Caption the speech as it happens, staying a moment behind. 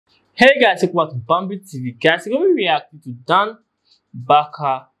Hey guys, welcome back to Bambi TV. Guys, we're going to be reacting to Dan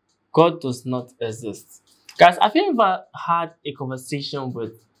Barker, God Does Not Exist. Guys, have you ever had a conversation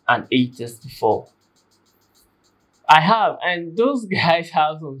with an atheist before? I have, and those guys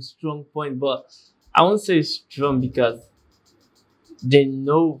have some strong point, but I won't say strong because they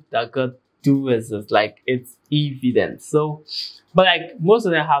know that God do exist, like it's evident. So, but like most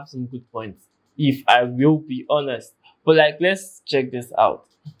of them have some good points, if I will be honest. But like, let's check this out.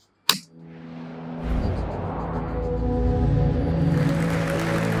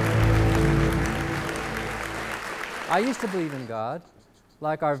 I used to believe in God,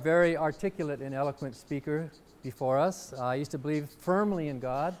 like our very articulate and eloquent speaker before us. I used to believe firmly in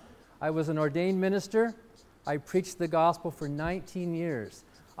God. I was an ordained minister. I preached the gospel for 19 years.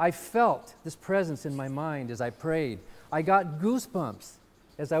 I felt this presence in my mind as I prayed. I got goosebumps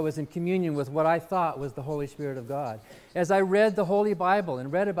as I was in communion with what I thought was the Holy Spirit of God. As I read the Holy Bible and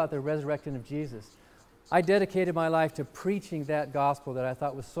read about the resurrection of Jesus, I dedicated my life to preaching that gospel that I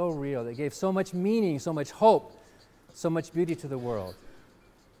thought was so real, that gave so much meaning, so much hope, so much beauty to the world.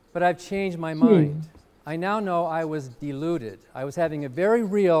 But I've changed my mind. I now know I was deluded. I was having a very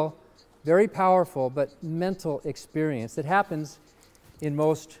real, very powerful, but mental experience that happens in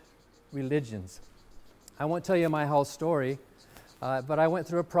most religions. I won't tell you my whole story, but I went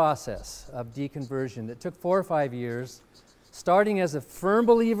through a process of deconversion that took 4 or 5 years, starting as a firm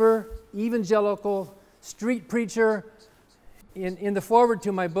believer, evangelical, street preacher. In the foreword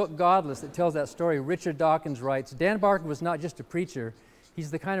to my book, Godless, that tells that story, Richard Dawkins writes, Dan Barker was not just a preacher,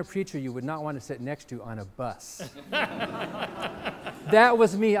 he's the kind of preacher you would not want to sit next to on a bus. That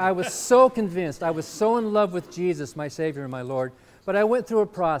was me. I was so convinced. I was so in love with Jesus, my Savior and my Lord. But I went through a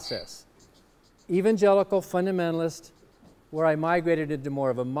process, evangelical, fundamentalist, where I migrated into more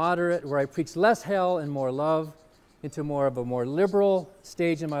of a moderate, where I preached less hell and more love, into more of a more liberal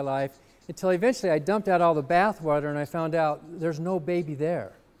stage in my life, until eventually I dumped out all the bathwater and I found out there's no baby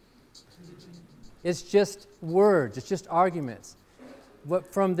there. It's just words, it's just arguments.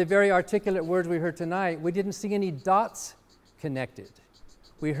 From the very articulate words we heard tonight, we didn't see any dots connected.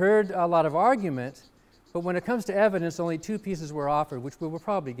 We heard a lot of argument, but when it comes to evidence, only 2 pieces were offered, which we will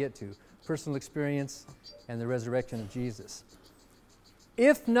probably get to: personal experience and the resurrection of Jesus.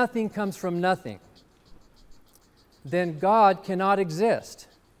 If nothing comes from nothing, then God cannot exist.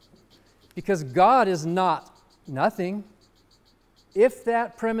 Because God is not nothing. If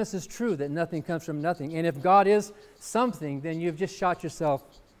that premise is true, that nothing comes from nothing, and if God is something, then you've just shot yourself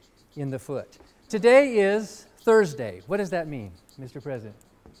in the foot. Today is Thursday. What does that mean, Mr. President?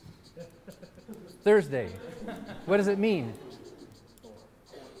 Thursday. What does it mean?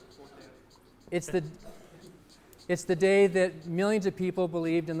 It's the day that millions of people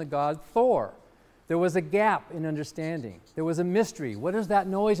believed in the god Thor. There was a gap in understanding. There was a mystery. What is that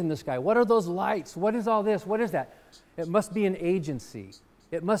noise in the sky? What are those lights? What is all this? What is that? It must be an agency.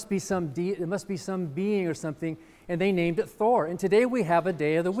 It must be some being or something, and they named it Thor. And today we have a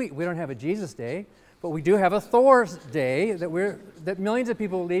day of the week. We don't have a Jesus day, but we do have a Thor's day that millions of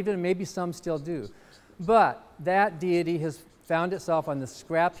people believed in, and maybe some still do. But that deity has found itself on the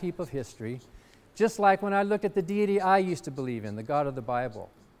scrap heap of history, just like when I looked at the deity I used to believe in, the God of the Bible.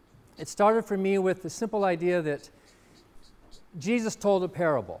 It started for me with the simple idea that Jesus told a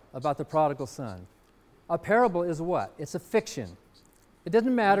parable about the prodigal son. A parable is what? It's a fiction. It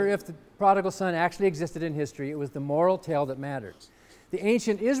doesn't matter if the prodigal son actually existed in history. It was the moral tale that mattered. The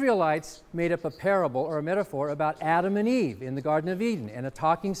ancient Israelites made up a parable or a metaphor about Adam and Eve in the Garden of Eden and a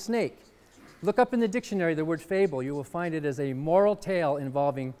talking snake. Look up in the dictionary the word fable. You will find it as a moral tale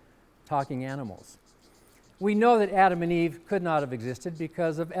involving talking animals. We know that Adam and Eve could not have existed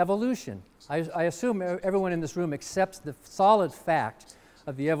because of evolution. I assume everyone in this room accepts the solid fact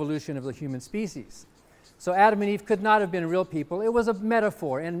of the evolution of the human species. So Adam and Eve could not have been real people. It was a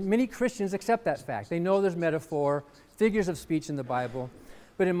metaphor, and many Christians accept that fact. They know there's metaphor, figures of speech in the Bible.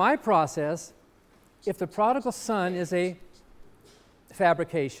 But in my process, if the prodigal son is a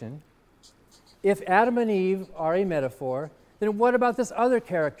fabrication, if Adam and Eve are a metaphor, then what about this other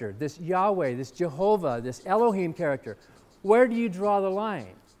character, this Yahweh, this Jehovah, this Elohim character? Where do you draw the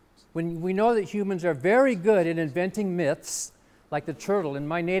line? When we know that humans are very good at inventing myths, like the turtle in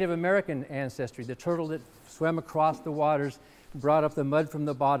my Native American ancestry, the turtle that swam across the waters, brought up the mud from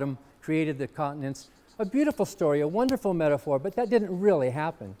the bottom, created the continents. A beautiful story, a wonderful metaphor, but that didn't really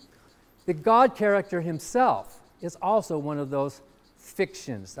happen. The God character himself is also one of those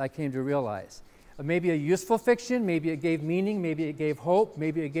fictions I came to realize. Maybe a useful fiction, maybe it gave meaning, maybe it gave hope,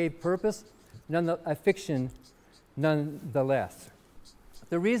 maybe it gave purpose, a fiction nonetheless.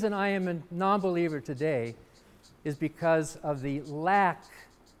 The reason I am a non-believer today is because of the lack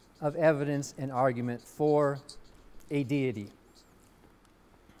of evidence and argument for a deity.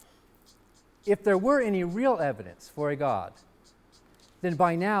 If there were any real evidence for a God, then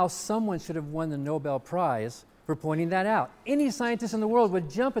by now someone should have won the Nobel Prize for pointing that out. Any scientist in the world would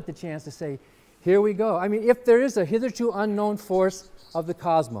jump at the chance to say, here we go. I mean, if there is a hitherto unknown force of the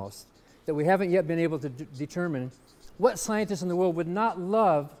cosmos that we haven't yet been able to determine, what scientist in the world would not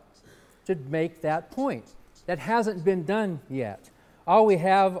love to make that point? That hasn't been done yet. All we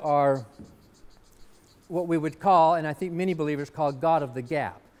have are what we would call, and I think many believers call, God of the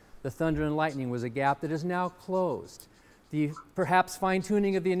gap. The thunder and lightning was a gap that is now closed. The perhaps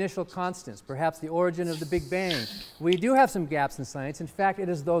fine-tuning of the initial constants, perhaps the origin of the Big Bang. We do have some gaps in science. In fact, it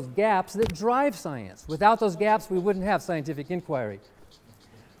is those gaps that drive science. Without those gaps, we wouldn't have scientific inquiry.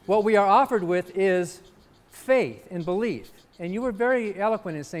 What we are offered with is faith and belief. And you were very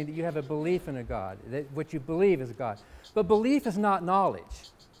eloquent in saying that you have a belief in a God, that what you believe is a God. But belief is not knowledge.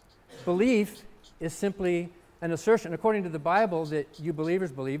 Belief is simply an assertion, according to the Bible, that you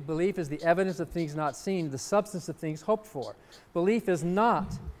believers believe. Belief is the evidence of things not seen, the substance of things hoped for. Belief is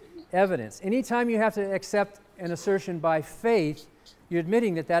not evidence. Anytime you have to accept an assertion by faith, you're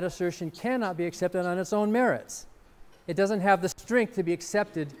admitting that that assertion cannot be accepted on its own merits. It doesn't have the strength to be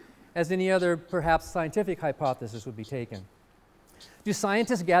accepted as any other, perhaps, scientific hypothesis would be taken. Do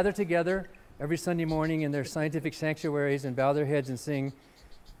scientists gather together every Sunday morning in their scientific sanctuaries and bow their heads and sing,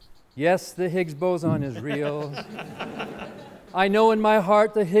 "Yes, the Higgs boson is real. I know in my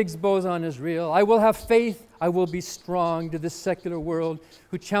heart the Higgs boson is real. I will have faith. I will be strong to this secular world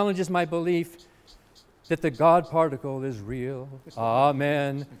who challenges my belief that the God particle is real.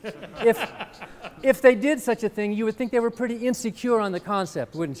 Amen." If they did such a thing, you would think they were pretty insecure on the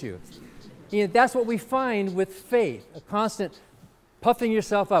concept, wouldn't you? You know, that's what we find with faith, a constant puffing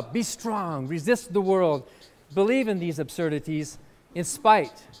yourself up. Be strong, resist the world, believe in these absurdities in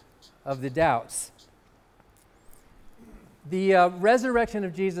spite of the doubts. The resurrection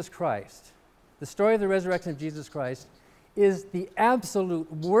of Jesus Christ, the story of the resurrection of Jesus Christ, is the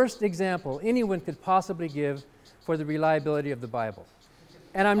absolute worst example anyone could possibly give for the reliability of the Bible.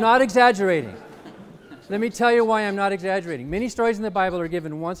 And I'm not exaggerating. Let me tell you why I'm not exaggerating. Many stories in the Bible are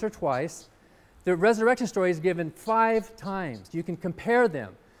given once or twice. The resurrection story is given 5 times. You can compare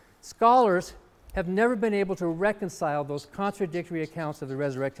them. Scholars have never been able to reconcile those contradictory accounts of the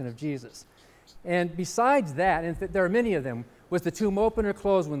resurrection of Jesus. And besides that, and there are many of them, was the tomb open or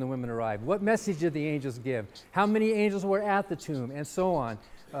closed when the women arrived? What message did the angels give? How many angels were at the tomb? And so on.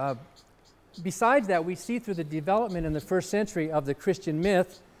 Besides that, we see through the development in the first century of the Christian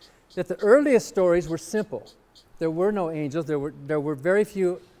myth that the earliest stories were simple. There were no angels. There were very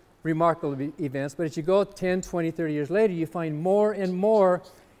few remarkable events. But as you go 10, 20, 30 years later, you find more and more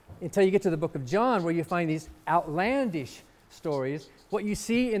until you get to the book of John, where you find these outlandish stories. What you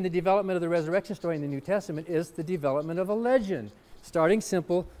see in the development of the resurrection story in the New Testament is the development of a legend, starting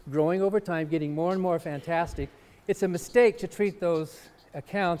simple, growing over time, getting more and more fantastic. It's a mistake to treat those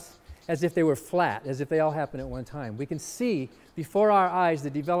accounts as if they were flat, as if they all happened at one time. We can see before our eyes the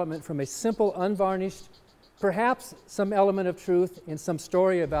development from a simple, unvarnished, perhaps some element of truth in some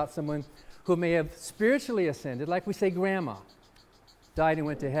story about someone who may have spiritually ascended, like we say grandma died and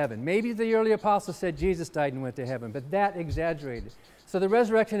went to heaven. Maybe the early apostles said Jesus died and went to heaven, but that exaggerated. So the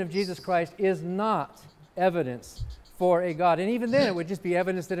resurrection of Jesus Christ is not evidence for a God. And even then, it would just be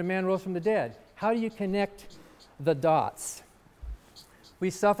evidence that a man rose from the dead. How do you connect the dots? We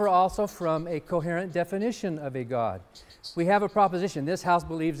suffer also from a coherent definition of a God. We have a proposition, this house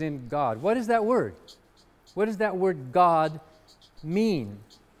believes in God. What is that word? What does that word God mean?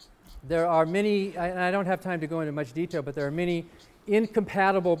 There are many, and I don't have time to go into much detail, but there are many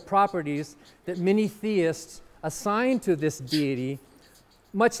incompatible properties that many theists assign to this deity,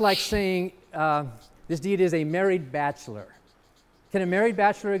 much like saying this deity is a married bachelor. Can a married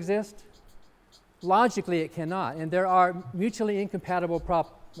bachelor exist? Logically, it cannot. And there are mutually incompatible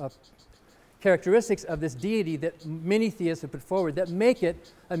characteristics of this deity that many theists have put forward that make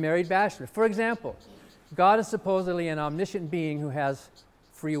it a married bachelor. For example, God is supposedly an omniscient being who has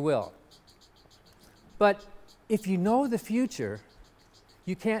free will. But if you know the future,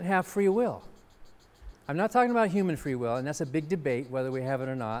 you can't have free will. I'm not talking about human free will, and that's a big debate whether we have it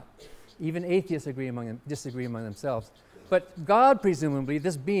or not. Even atheists disagree among themselves. But God, presumably,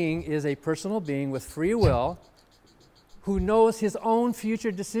 this being is a personal being with free will who knows his own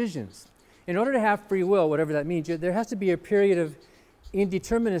future decisions. In order to have free will, whatever that means, there has to be a period of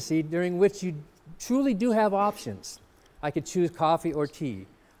indeterminacy during which you truly do have options. I could choose coffee or tea.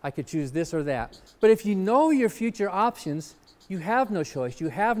 I could choose this or that. But if you know your future options, you have no choice. You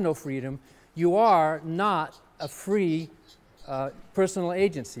have no freedom. You are not a free personal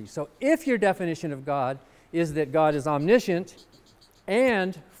agency. So if your definition of God is that God is omniscient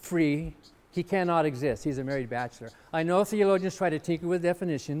and free, he cannot exist. He's a married bachelor. I know theologians try to tinker with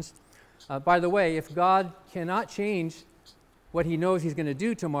definitions. By the way, if God cannot change what he knows he's going to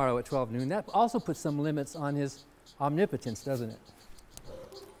do tomorrow at 12 noon, that also puts some limits on his omnipotence, doesn't it?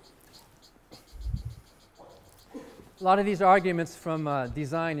 A lot of these arguments from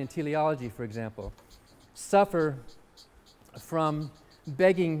design and teleology, for example, suffer from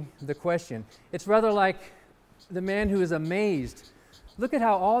begging the question. It's rather like the man who is amazed. Look at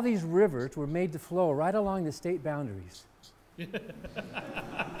how all these rivers were made to flow right along the state boundaries.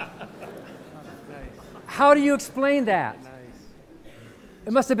 How do you explain that?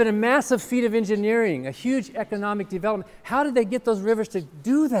 It must have been a massive feat of engineering, a huge economic development. How did they get those rivers to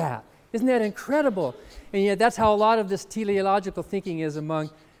do that? Isn't that incredible? And yet that's how a lot of this teleological thinking is among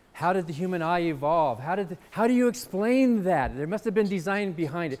how did the human eye evolve? How do you explain that? There must have been design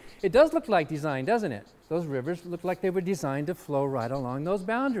behind it. It does look like design, doesn't it? Those rivers look like they were designed to flow right along those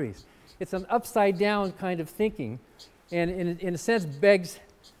boundaries. It's an upside down kind of thinking, and in a sense begs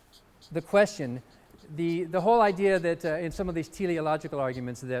the question. The whole idea that in some of these teleological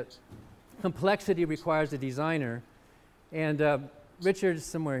arguments that complexity requires a designer, and Richard,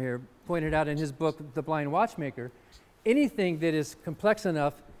 somewhere here, pointed out in his book, The Blind Watchmaker, anything that is complex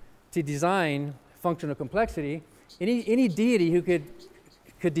enough to design functional complexity, any deity who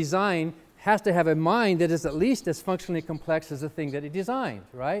could design has to have a mind that is at least as functionally complex as the thing that he designed,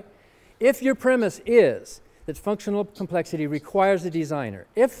 right? If your premise is that functional complexity requires a designer,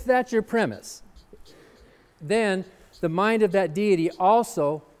 if that's your premise, then the mind of that deity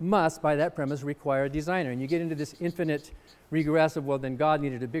also must, by that premise, require a designer. And you get into this infinite regress of, well, then God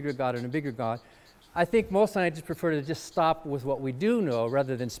needed a bigger God and a bigger God. I think most scientists prefer to just stop with what we do know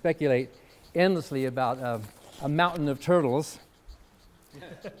rather than speculate endlessly about a mountain of turtles.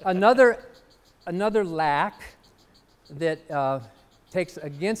 Another lack that takes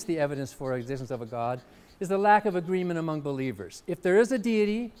against the evidence for existence of a God is the lack of agreement among believers. If there is a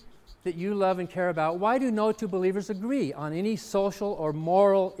deity that you love and care about, why do no two believers agree on any social or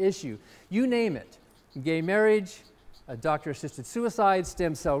moral issue? You name it. Gay marriage, doctor-assisted suicide,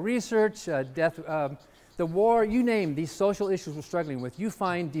 stem cell research, death, the war, you name these social issues we're struggling with. You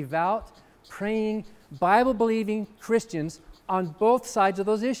find devout, praying, Bible-believing Christians on both sides of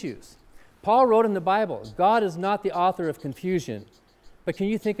those issues. Paul wrote in the Bible, God is not the author of confusion. But can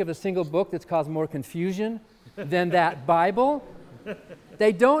you think of a single book that's caused more confusion than that Bible?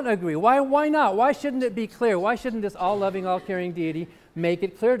 They don't agree. Why not? Why shouldn't it be clear? Why shouldn't this all-loving, all-caring deity make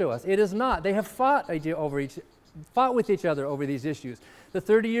it clear to us? It is not. They have fought with each other over these issues. The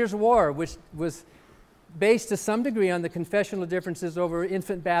 30 Years' War, which was based to some degree on the confessional differences over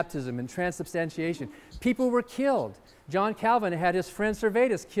infant baptism and transubstantiation. People were killed. John Calvin had his friend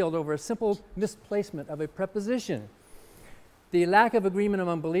Servetus killed over a simple misplacement of a preposition. The lack of agreement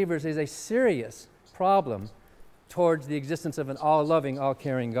among believers is a serious problem towards the existence of an all-loving,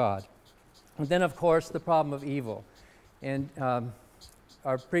 all-caring God. And then, of course, the problem of evil. And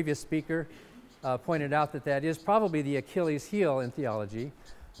our previous speaker pointed out that that is probably the Achilles heel in theology.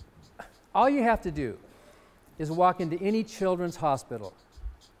 All you have to do is walk into any children's hospital,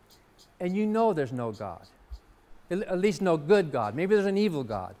 and you know there's no God, at least no good God. Maybe there's an evil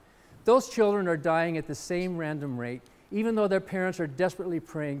God. Those children are dying at the same random rate, even though their parents are desperately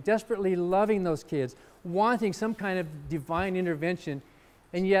praying, desperately loving those kids, wanting some kind of divine intervention,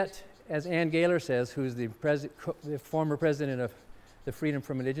 and yet, as Ann Gaylor says, who's the former president of the Freedom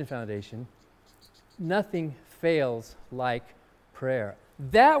from Religion Foundation, nothing fails like prayer.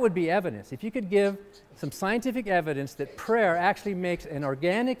 That would be evidence. If you could give some scientific evidence that prayer actually makes an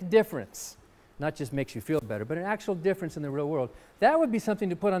organic difference, not just makes you feel better, but an actual difference in the real world, that would be something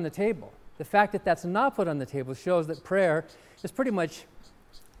to put on the table. The fact that that's not put on the table shows that prayer is pretty much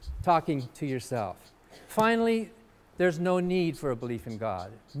talking to yourself. Finally, there's no need for a belief in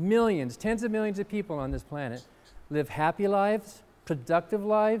God. Millions, tens of millions of people on this planet live happy lives, productive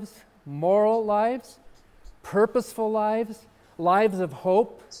lives, moral lives, purposeful lives, lives of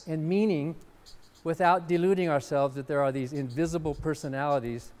hope and meaning without deluding ourselves that there are these invisible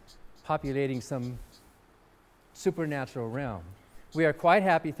personalities populating some supernatural realm. We are quite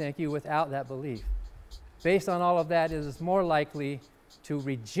happy, thank you, without that belief. Based on all of that, it is more likely to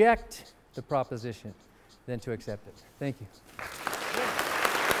reject the proposition than to accept it. Thank you.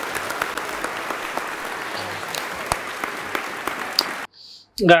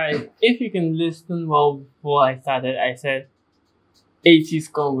 Guys, if you can listen well before I started, I said atheists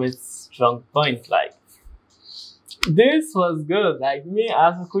come with strong points. Like, this was good. Like, me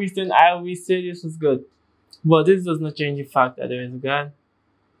as a Christian, I always say this was good. But this does not change the fact that there is a God.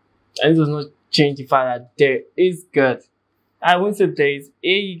 And it does not change the fact that there is God. I won't say there is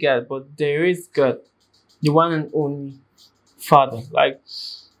a God, but there is God. The one and only Father. Like,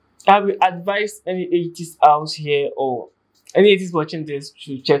 I will advise any atheist out here or any atheist watching this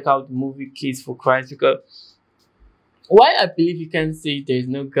to check out the movie Case for Christ, because why I believe you can say there is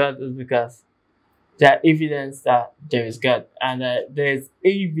no God is because there are evidence that there is God, and there is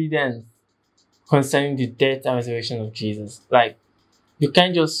evidence concerning the death and resurrection of Jesus. Like, you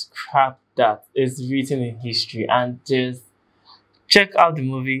can't just scrap that. It's written in history, and just check out the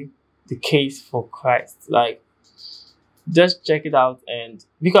movie The Case for Christ. Like, just check it out. And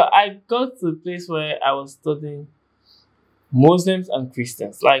because I got to a place where I was studying Muslims and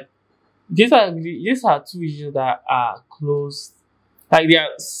Christians, like, these are two issues that are close, like they are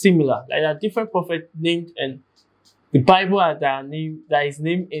similar, like there are different prophets named in the Bible that is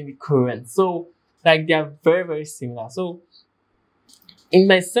named in the Quran. So like they are very, very similar. So in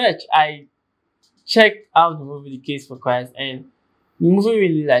my search, I checked out the movie The Case for Christ, and the movie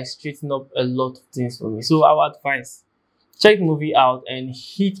really like straightened up a lot of things for me. So I would advise, check the movie out and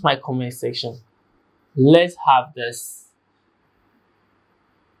hit my comment section. Let's have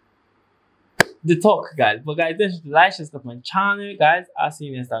the talk, guys. But guys, don't like, subscribe my channel, guys. I'll see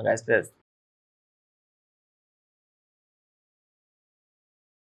you next time, guys. Peace.